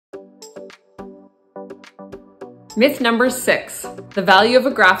Myth number 6, the value of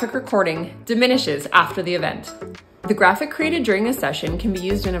a graphic recording diminishes after the event. The graphic created during a session can be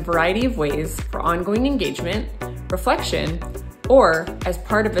used in a variety of ways for ongoing engagement, reflection, or as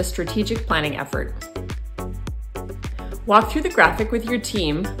part of a strategic planning effort. Walk through the graphic with your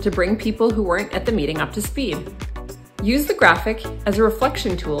team to bring people who weren't at the meeting up to speed. Use the graphic as a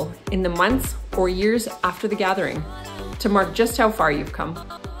reflection tool in the months or years after the gathering to mark just how far you've come.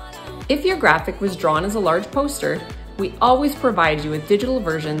 If your graphic was drawn as a large poster, we always provide you with digital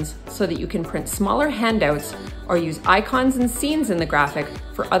versions so that you can print smaller handouts or use icons and scenes in the graphic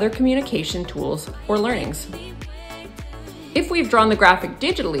for other communication tools or learnings. If we've drawn the graphic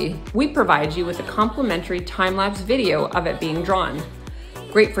digitally, we provide you with a complimentary time-lapse video of it being drawn,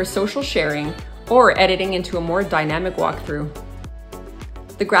 great for social sharing or editing into a more dynamic walkthrough.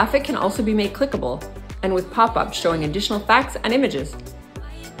 The graphic can also be made clickable and with pop-ups showing additional facts and images.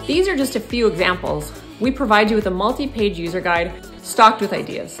 These are just a few examples. We provide you with a multi-page user guide stocked with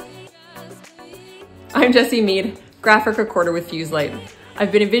ideas. I'm Jessie Mead, graphic recorder with Fuselight.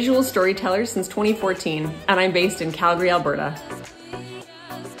 I've been a visual storyteller since 2014, and I'm based in Calgary, Alberta.